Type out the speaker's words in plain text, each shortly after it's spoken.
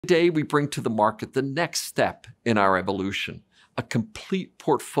Today, we bring to the market the next step in our evolution, a complete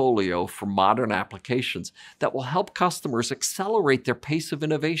portfolio for modern applications that will help customers accelerate their pace of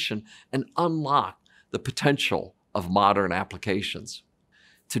innovation and unlock the potential of modern applications.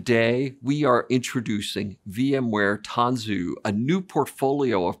 Today, we are introducing VMware Tanzu, a new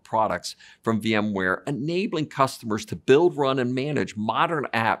portfolio of products from VMware, enabling customers to build, run, and manage modern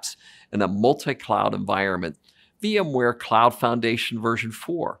apps in a multi-cloud environment. VMware Cloud Foundation version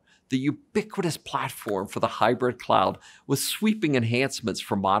 4, the ubiquitous platform for the hybrid cloud with sweeping enhancements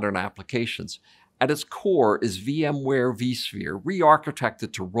for modern applications. At its core is VMware vSphere,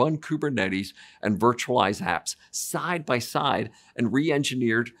 re-architected to run Kubernetes and virtualize apps side by side and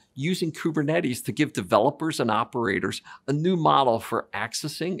re-engineered using Kubernetes to give developers and operators a new model for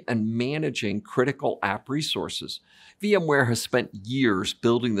accessing and managing critical app resources. VMware has spent years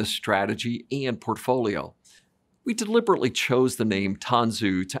building this strategy and portfolio. We deliberately chose the name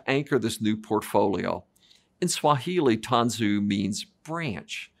Tanzu to anchor this new portfolio. In Swahili, Tanzu means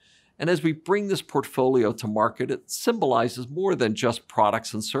branch. And as we bring this portfolio to market, it symbolizes more than just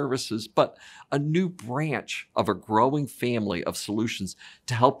products and services, but a new branch of a growing family of solutions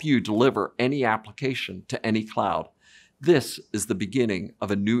to help you deliver any application to any cloud. This is the beginning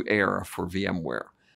of a new era for VMware.